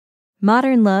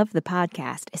Modern Love, the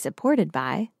podcast, is supported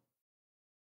by...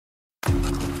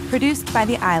 Produced by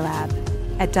the iLab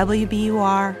at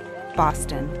WBUR,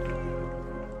 Boston.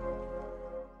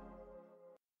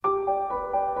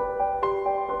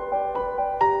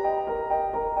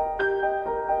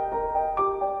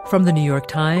 From the New York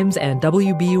Times and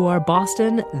WBUR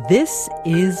Boston, this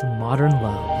is Modern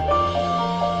Love.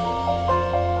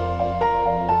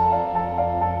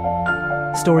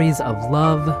 Stories of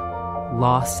love,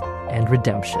 loss, and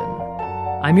redemption.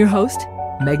 I'm your host,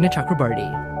 Meghna Chakrabarty.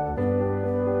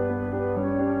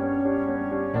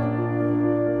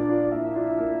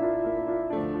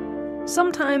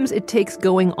 Sometimes it takes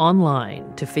going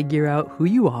online to figure out who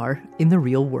you are in the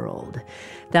real world.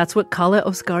 That's what Kalle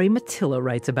Oskari Mattila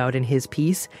writes about in his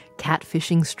piece,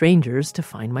 Catfishing Strangers to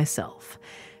Find Myself.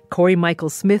 Cory Michael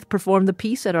Smith performed the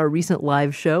piece at our recent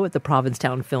live show at the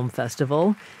Provincetown Film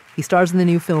Festival. He stars in the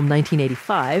new film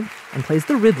 1985 and plays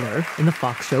the Riddler in the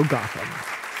Fox show Gotham.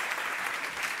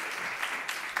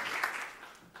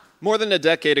 More than a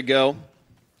decade ago,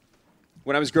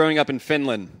 when I was growing up in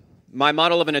Finland, my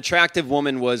model of an attractive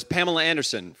woman was Pamela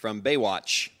Anderson from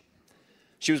Baywatch.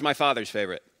 She was my father's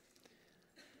favorite.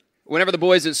 Whenever the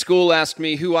boys at school asked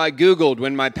me who I Googled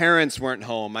when my parents weren't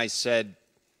home, I said,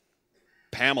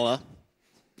 Pamela,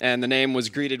 and the name was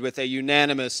greeted with a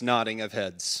unanimous nodding of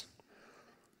heads.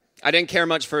 I didn't care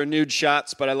much for nude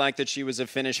shots, but I liked that she was of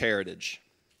Finnish heritage.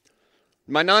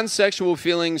 My non-sexual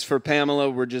feelings for Pamela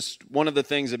were just one of the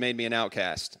things that made me an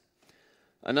outcast.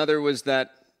 Another was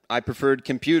that I preferred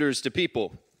computers to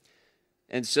people.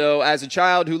 And so, as a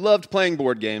child who loved playing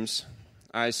board games,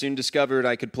 I soon discovered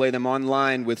I could play them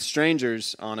online with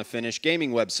strangers on a Finnish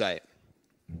gaming website.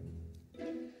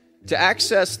 To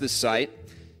access the site,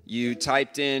 you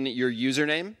typed in your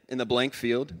username in the blank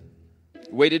field,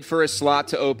 waited for a slot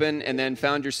to open, and then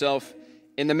found yourself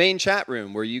in the main chat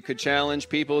room where you could challenge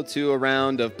people to a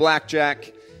round of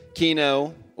blackjack,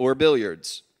 keno, or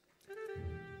billiards.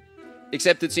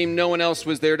 Except it seemed no one else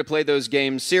was there to play those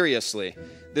games seriously.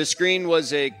 The screen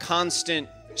was a constant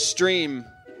stream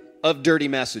of dirty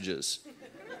messages.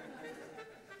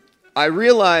 I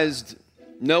realized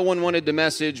no one wanted to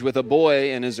message with a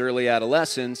boy in his early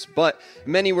adolescence, but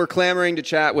many were clamoring to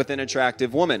chat with an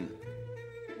attractive woman.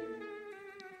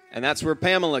 And that's where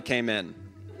Pamela came in.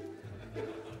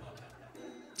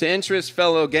 To interest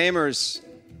fellow gamers,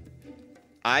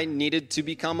 I needed to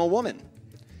become a woman.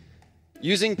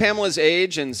 Using Pamela's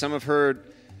age and some of her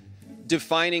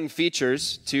defining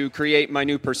features to create my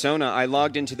new persona, I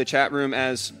logged into the chat room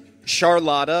as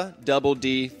Charlotta Double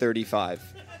D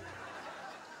 35.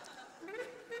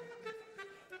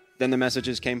 Then the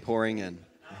messages came pouring in.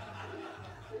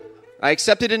 I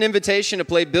accepted an invitation to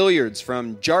play billiards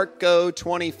from Jarko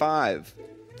 25.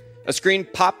 A screen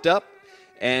popped up,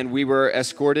 and we were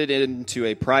escorted into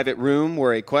a private room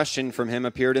where a question from him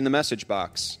appeared in the message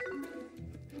box.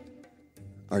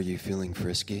 Are you feeling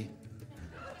frisky?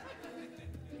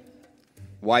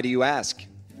 Why do you ask?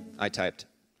 I typed.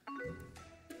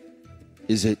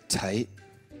 Is it tight?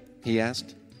 He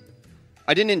asked.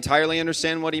 I didn't entirely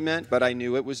understand what he meant, but I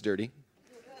knew it was dirty.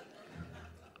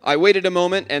 I waited a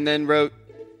moment and then wrote,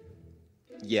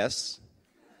 yes.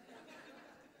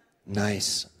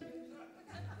 Nice.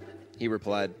 He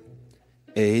replied,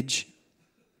 age?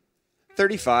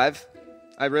 35,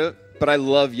 I wrote, but I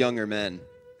love younger men.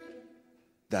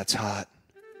 That's hot.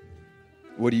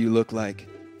 What do you look like?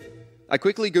 I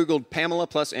quickly Googled Pamela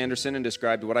plus Anderson and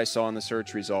described what I saw in the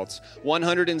search results.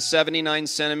 179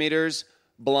 centimeters,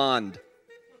 blonde.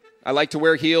 I like to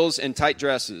wear heels and tight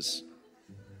dresses.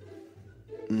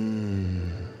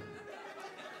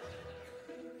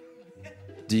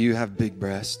 Do you have big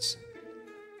breasts?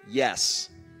 Yes.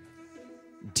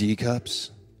 D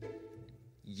cups?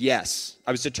 Yes.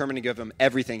 I was determined to give him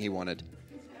everything he wanted.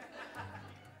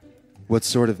 What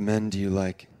sort of men do you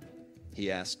like?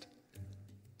 He asked.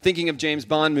 Thinking of James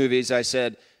Bond movies, I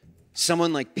said,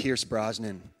 someone like Pierce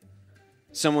Brosnan.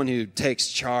 Someone who takes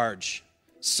charge.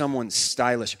 Someone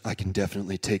stylish. I can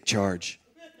definitely take charge,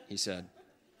 he said.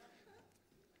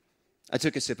 I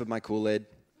took a sip of my Kool-Aid.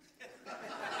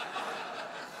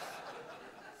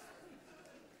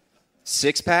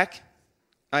 Six-pack?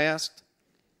 I asked.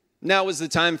 Now was the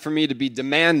time for me to be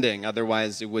demanding,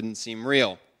 otherwise it wouldn't seem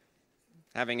real.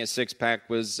 Having a six-pack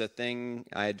was a thing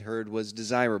I'd heard was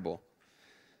desirable.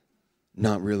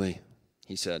 Not really,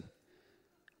 he said.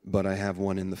 But I have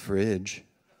one in the fridge.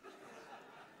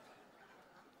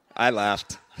 I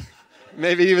laughed.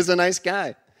 Maybe he was a nice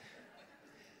guy.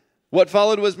 What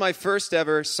followed was my first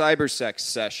ever cybersex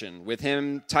session, with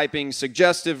him typing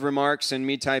suggestive remarks and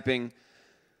me typing,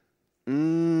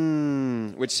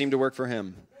 which seemed to work for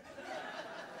him.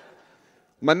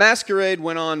 My masquerade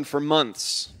went on for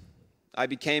months. I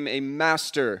became a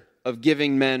master of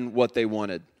giving men what they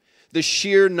wanted. The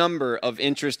sheer number of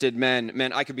interested men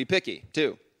meant I could be picky,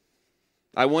 too.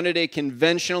 I wanted a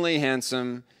conventionally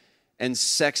handsome and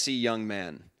sexy young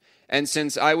man. And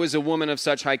since I was a woman of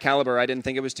such high caliber, I didn't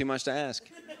think it was too much to ask.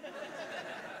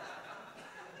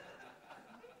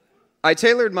 I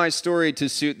tailored my story to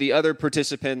suit the other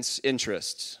participants'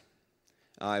 interests.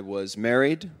 I was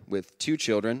married with 2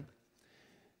 children.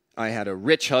 I had a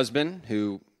rich husband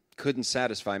who couldn't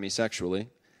satisfy me sexually.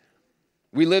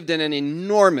 We lived in an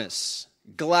enormous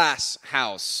glass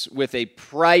house with a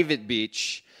private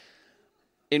beach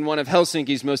in one of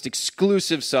Helsinki's most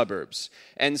exclusive suburbs.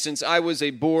 And since I was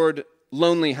a bored,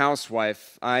 lonely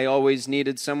housewife, I always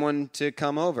needed someone to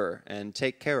come over and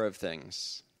take care of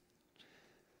things.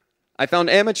 I found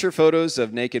amateur photos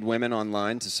of naked women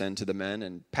online to send to the men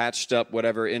and patched up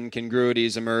whatever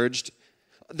incongruities emerged.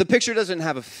 The picture doesn't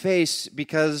have a face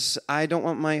because I don't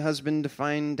want my husband to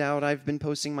find out I've been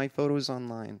posting my photos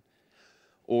online.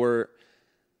 Or,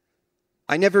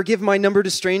 I never give my number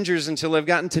to strangers until I've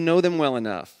gotten to know them well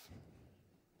enough.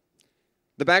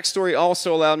 The backstory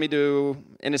also allowed me to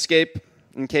an escape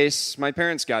in case my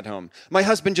parents got home. My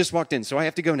husband just walked in, so I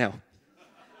have to go now,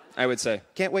 I would say.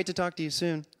 Can't wait to talk to you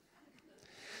soon.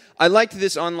 I liked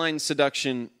this online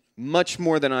seduction much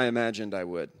more than I imagined I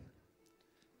would.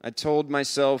 I told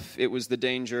myself it was the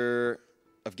danger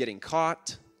of getting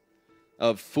caught,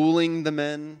 of fooling the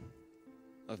men,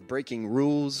 of breaking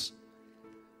rules.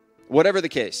 Whatever the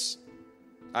case,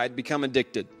 I'd become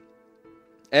addicted.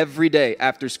 Every day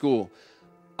after school,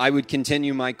 I would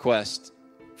continue my quest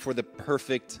for the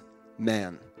perfect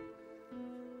man.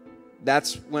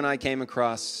 That's when I came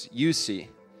across UC.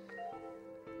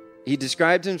 He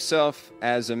described himself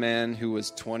as a man who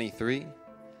was 23,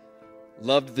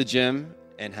 loved the gym,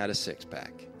 and had a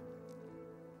six-pack.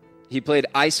 He played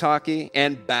ice hockey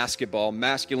and basketball,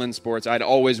 masculine sports I'd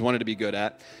always wanted to be good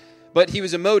at. But he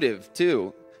was emotive,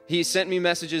 too. He sent me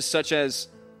messages such as,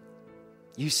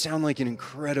 "You sound like an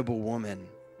incredible woman,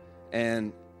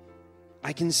 and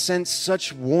I can sense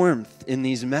such warmth in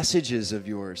these messages of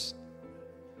yours."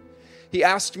 He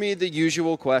asked me the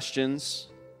usual questions.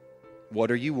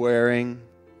 What are you wearing?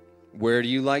 Where do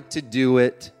you like to do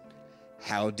it?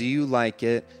 How do you like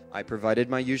it? I provided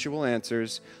my usual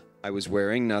answers. I was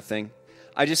wearing nothing.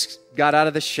 I just got out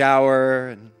of the shower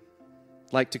and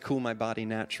liked to cool my body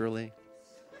naturally.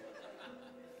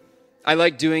 I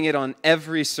like doing it on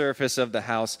every surface of the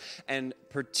house, and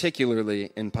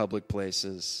particularly in public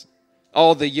places.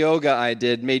 All the yoga I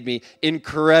did made me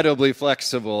incredibly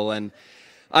flexible, and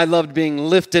I loved being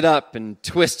lifted up and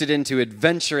twisted into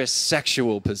adventurous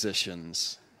sexual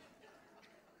positions.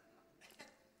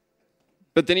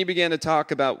 But then he began to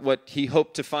talk about what he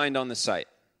hoped to find on the site,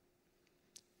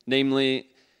 namely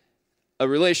a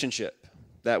relationship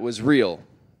that was real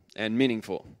and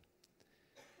meaningful.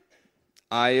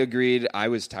 I agreed I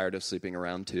was tired of sleeping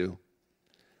around too.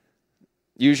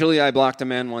 Usually I blocked a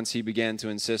man once he began to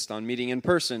insist on meeting in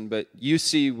person, but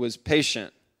UC was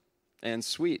patient and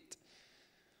sweet.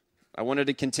 I wanted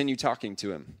to continue talking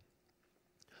to him.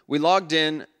 We logged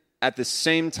in at the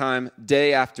same time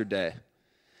day after day.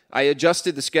 I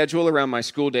adjusted the schedule around my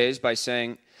school days by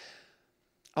saying,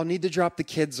 "I'll need to drop the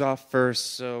kids off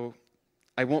first, so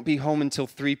I won't be home until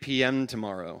 3 p.m.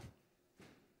 tomorrow."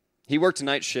 He worked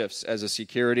night shifts as a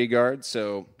security guard,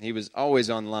 so he was always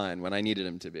online when I needed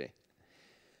him to be.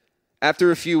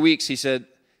 After a few weeks, he said,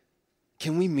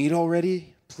 "Can we meet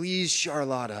already? Please,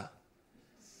 Charlotta."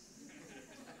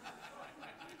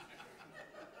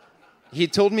 He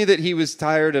told me that he was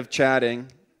tired of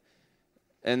chatting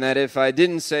and that if I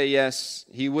didn't say yes,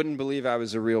 he wouldn't believe I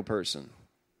was a real person.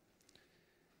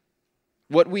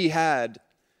 What we had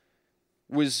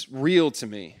was real to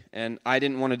me, and I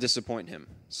didn't want to disappoint him,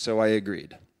 so I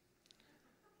agreed.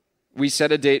 We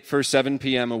set a date for 7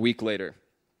 p.m. a week later.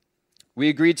 We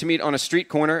agreed to meet on a street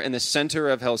corner in the center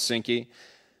of Helsinki,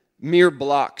 mere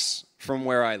blocks from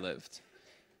where I lived.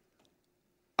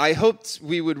 I hoped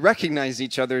we would recognize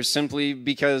each other simply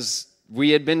because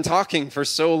we had been talking for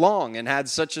so long and had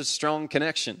such a strong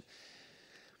connection.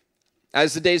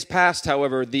 As the days passed,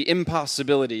 however, the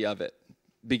impossibility of it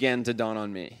began to dawn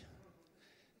on me.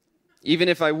 Even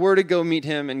if I were to go meet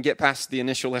him and get past the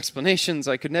initial explanations,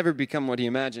 I could never become what he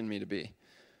imagined me to be.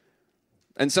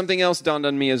 And something else dawned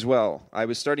on me as well. I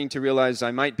was starting to realize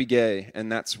I might be gay,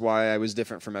 and that's why I was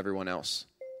different from everyone else.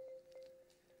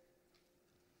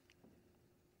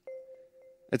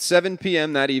 At 7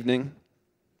 p.m. that evening,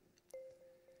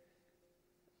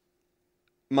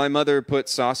 my mother put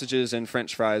sausages and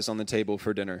French fries on the table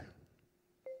for dinner.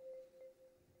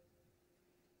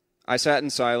 I sat in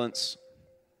silence,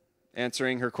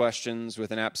 answering her questions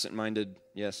with an absent-minded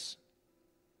yes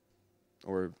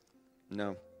or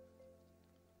no.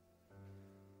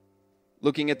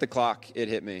 Looking at the clock, it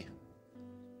hit me.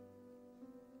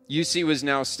 UC was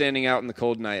now standing out in the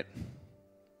cold night,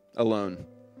 alone.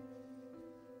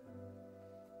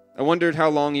 I wondered how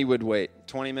long he would wait.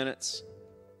 20 minutes?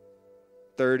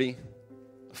 30?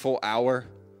 A full hour?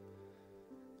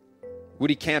 Would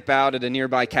he camp out at a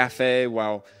nearby cafe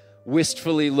while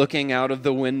wistfully looking out of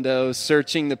the window,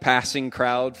 searching the passing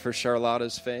crowd for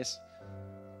Charlotta's face?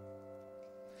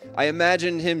 I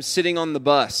imagined him sitting on the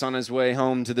bus on his way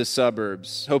home to the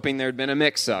suburbs, hoping there'd been a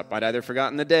mix-up. I'd either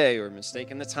forgotten the day or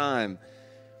mistaken the time.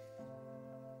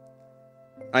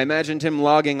 I imagined him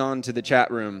logging on to the chat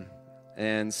room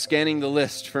and scanning the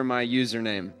list for my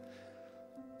username,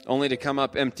 only to come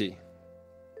up empty.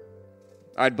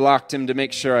 I'd blocked him to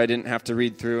make sure I didn't have to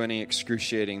read through any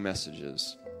excruciating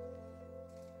messages.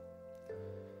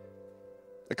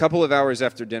 A couple of hours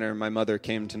after dinner, my mother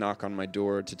came to knock on my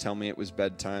door to tell me it was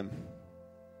bedtime.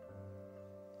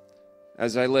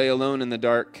 As I lay alone in the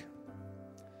dark,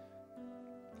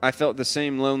 I felt the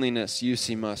same loneliness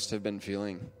Yusi must have been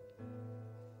feeling.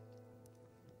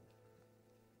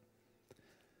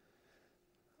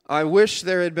 I wish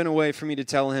there had been a way for me to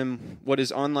tell him what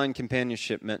his online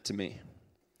companionship meant to me.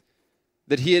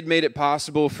 That he had made it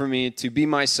possible for me to be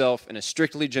myself in a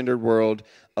strictly gendered world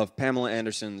of Pamela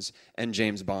Andersons and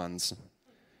James Bonds.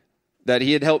 That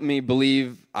he had helped me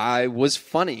believe I was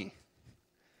funny,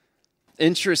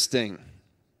 interesting,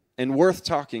 and worth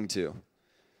talking to.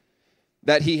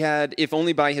 That he had, if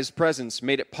only by his presence,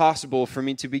 made it possible for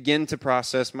me to begin to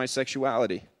process my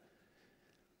sexuality.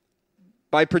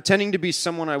 By pretending to be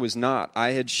someone I was not,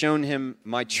 I had shown him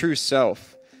my true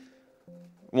self,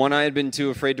 one I had been too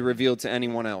afraid to reveal to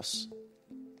anyone else.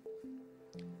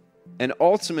 And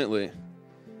ultimately,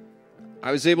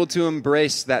 I was able to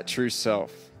embrace that true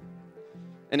self,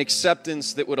 an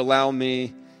acceptance that would allow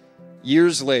me,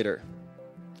 years later,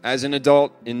 as an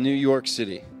adult in New York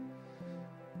City,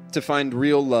 to find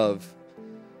real love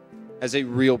as a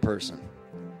real person.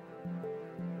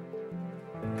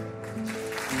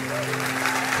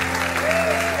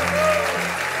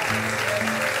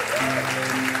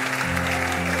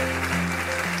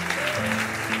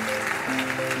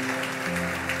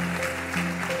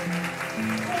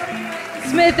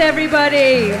 Smith,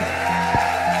 everybody.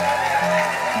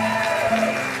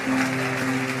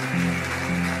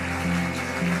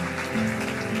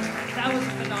 That was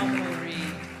a phenomenal read.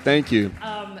 Thank you.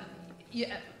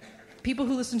 Yeah, people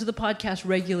who listen to the podcast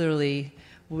regularly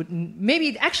would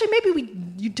maybe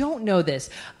you don't know this.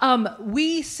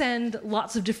 We send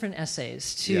lots of different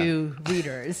essays to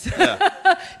readers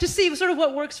to see sort of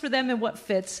what works for them and what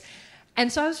fits.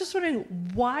 And so I was just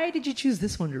wondering, why did you choose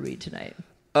this one to read tonight?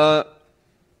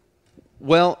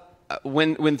 Well,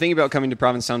 when thinking about coming to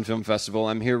Provincetown Film Festival,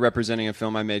 I'm here representing a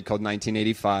film I made called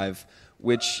 1985,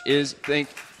 which is,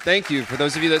 thank you for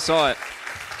those of you that saw it.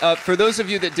 For those of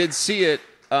you that did see it,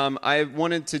 I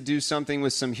wanted to do something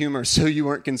with some humor so you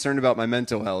weren't concerned about my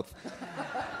mental health.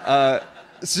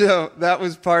 So that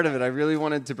was part of it. I really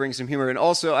wanted to bring some humor. And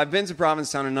also, I've been to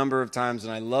Provincetown a number of times,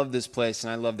 and I love this place,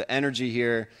 and I love the energy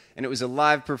here. And it was a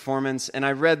live performance, and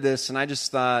I read this, and I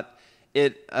just thought,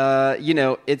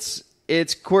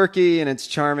 it's quirky and it's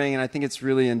charming, and I think it's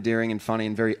really endearing and funny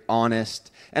and very honest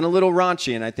and a little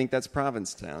raunchy, and I think that's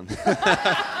Provincetown.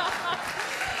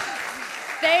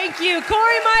 Thank you,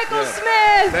 Cory Michael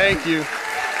Smith. Thank you.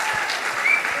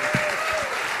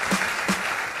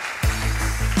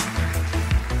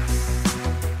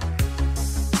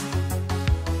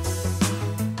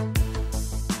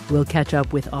 We'll catch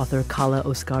up with author Kalle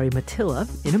Oskari Mattila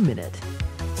in a minute.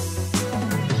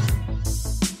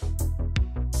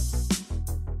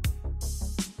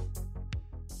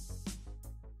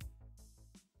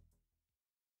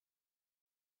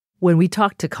 When we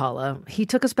talked to Kalle, he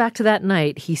took us back to that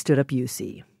night he stood up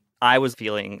UC. I was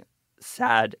feeling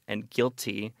sad and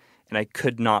guilty, and I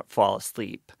could not fall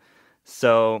asleep.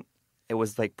 So it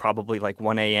was probably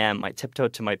 1 a.m. I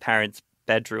tiptoed to my parents'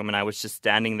 bedroom, and I was just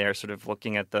standing there sort of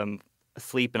looking at them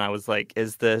asleep, and I was like,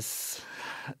 is this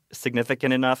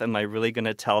significant enough? Am I really going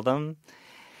to tell them?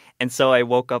 And so I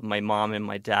woke up my mom and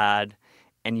my dad,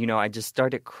 and, I just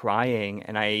started crying,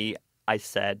 and I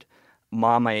said,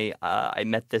 Mom, I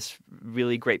met this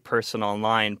really great person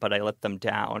online, but I let them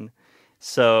down.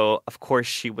 So, of course,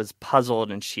 she was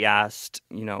puzzled, and she asked,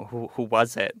 who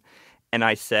was it? And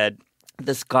I said,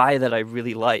 this guy that I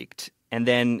really liked. And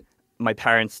then my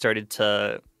parents started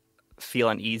to feel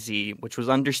uneasy, which was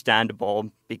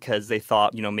understandable because they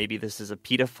thought, maybe this is a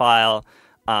pedophile.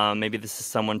 Maybe this is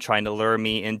someone trying to lure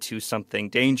me into something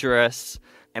dangerous.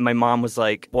 And my mom was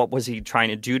like, what was he trying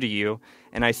to do to you?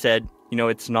 And I said,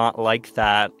 it's not like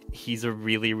that. He's a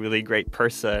really, really great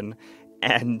person.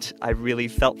 And I really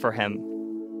felt for him.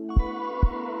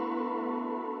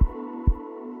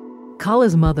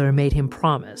 Kalle's mother made him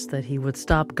promise that he would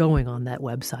stop going on that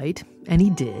website, and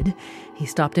he did. He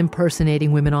stopped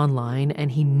impersonating women online,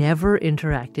 and he never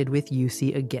interacted with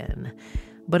Jussi again.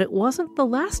 But it wasn't the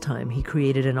last time he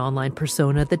created an online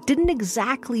persona that didn't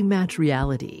exactly match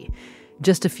reality.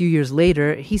 Just a few years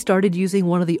later, he started using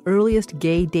one of the earliest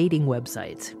gay dating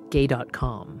websites,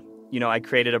 gay.com. I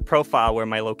created a profile where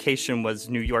my location was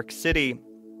New York City,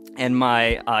 and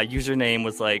my username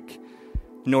was like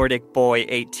Nordic Boy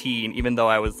 18, even though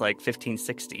I was like 15,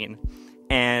 16.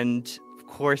 And of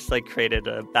course, I created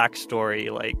a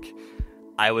backstory, like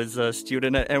I was a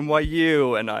student at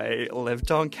NYU and I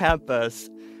lived on campus.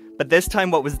 But this time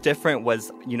what was different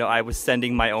was, I was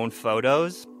sending my own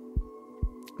photos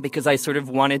because I sort of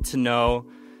wanted to know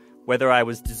whether I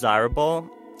was desirable.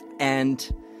 And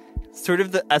sort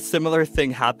of a similar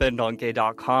thing happened on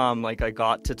gay.com. Like I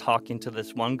got to talking to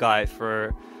this one guy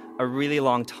for a really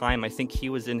long time. I think he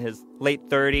was in his late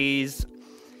 30s.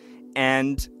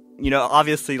 And,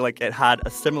 obviously, like it had a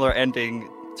similar ending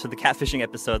to the catfishing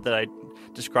episode that I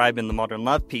described in the Modern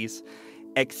Love piece,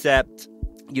 except,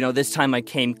 this time I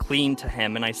came clean to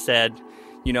him and I said,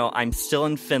 I'm still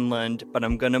in Finland, but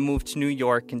I'm going to move to New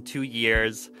York in 2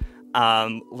 years.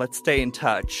 Let's stay in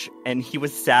touch. And he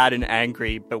was sad and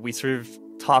angry, but we sort of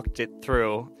talked it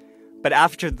through. But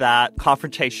after that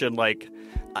confrontation, like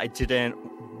I didn't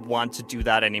want to do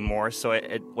that anymore, so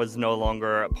it was no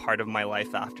longer a part of my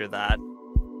life after that.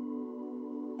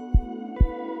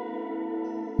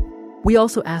 We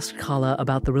also asked Kalle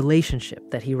about the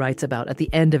relationship that he writes about at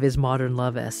the end of his Modern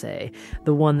Love essay,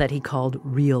 the one that he called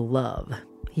Real Love.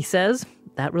 He says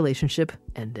that relationship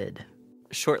ended.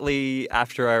 Shortly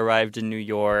after I arrived in New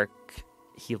York,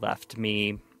 he left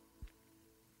me.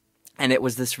 And it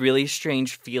was this really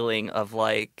strange feeling of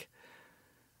like,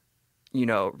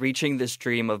 reaching this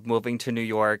dream of moving to New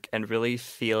York and really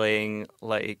feeling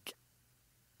like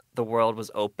the world was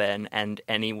open and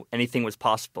anything was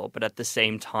possible, but at the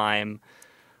same time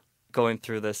going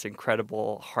through this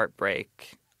incredible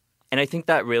heartbreak. And I think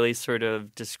that really sort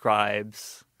of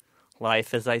describes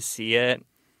life as I see it.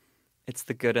 It's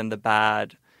the good and the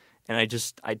bad, and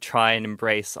I try and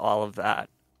embrace all of that.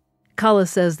 Kalle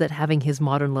says that having his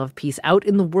Modern Love piece out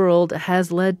in the world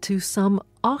has led to some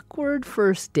awkward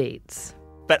first dates.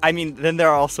 But then there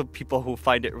are also people who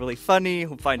find it really funny,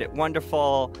 who find it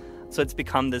wonderful. So it's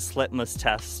become this litmus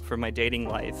test for my dating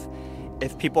life.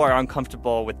 If people are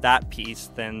uncomfortable with that piece,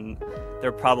 then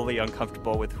they're probably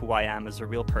uncomfortable with who I am as a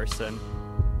real person.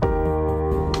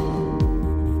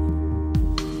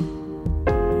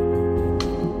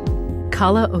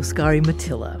 Kalle Oskari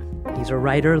Mattila. He's a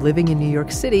writer living in New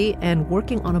York City and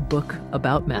working on a book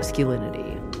about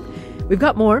masculinity. We've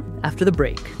got more after the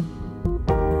break.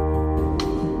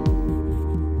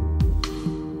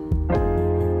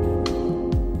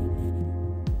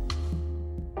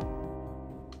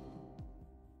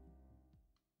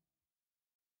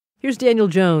 Here's Daniel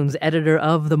Jones, editor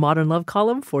of the Modern Love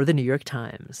column for the New York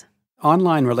Times.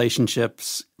 Online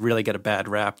relationships really get a bad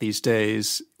rap these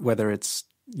days, whether it's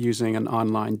using an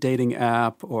online dating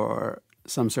app or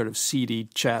some sort of seedy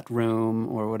chat room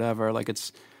or whatever. Like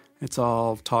it's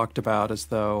all talked about as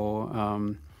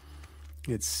though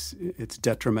it's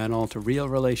detrimental to real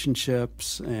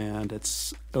relationships and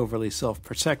it's overly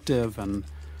self-protective and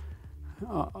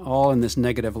all in this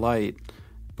negative light.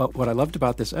 But what I loved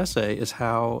about this essay is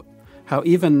how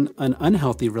even an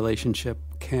unhealthy relationship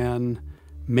can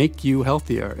make you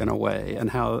healthier in a way and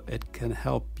how it can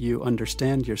help you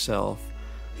understand yourself.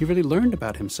 He really learned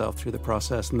about himself through the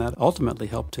process, and that ultimately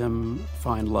helped him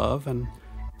find love and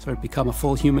sort of become a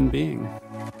full human being.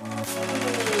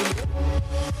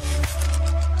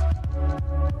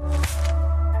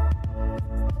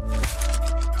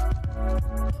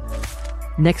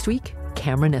 Next week,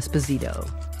 Cameron Esposito.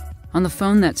 On the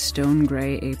phone that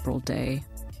stone-gray April day,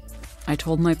 I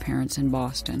told my parents in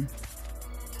Boston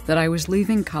that I was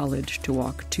leaving college to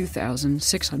walk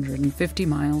 2,650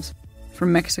 miles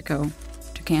from Mexico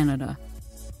to Canada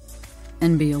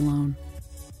and be alone.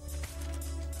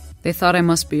 They thought I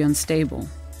must be unstable,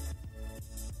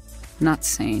 not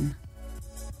sane,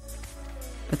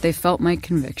 but they felt my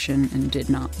conviction and did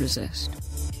not resist.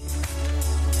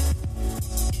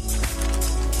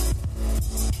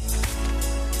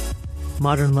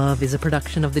 Modern Love is a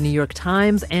production of the New York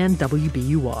Times and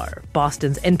WBUR,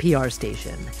 Boston's NPR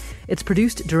station. It's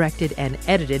produced, directed, and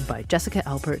edited by Jessica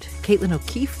Alpert, Caitlin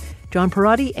O'Keefe, John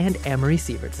Perotti, and Amory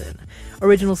Sievertson.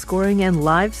 Original scoring and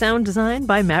live sound design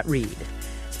by Matt Reed.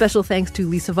 Special thanks to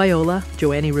Lisa Viola,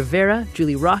 Joanny Rivera,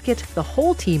 Julie Rocket, the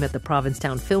whole team at the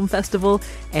Provincetown Film Festival,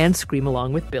 and Scream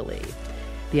Along with Billy.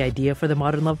 The idea for the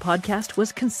Modern Love podcast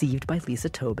was conceived by Lisa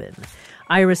Tobin.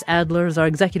 Iris Adler is our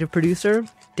executive producer.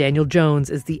 Daniel Jones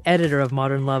is the editor of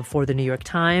Modern Love for The New York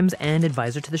Times and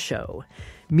advisor to the show.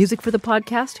 Music for the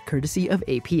podcast, courtesy of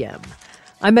APM.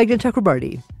 I'm Meghna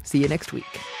Chakrabarti. See you next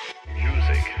week.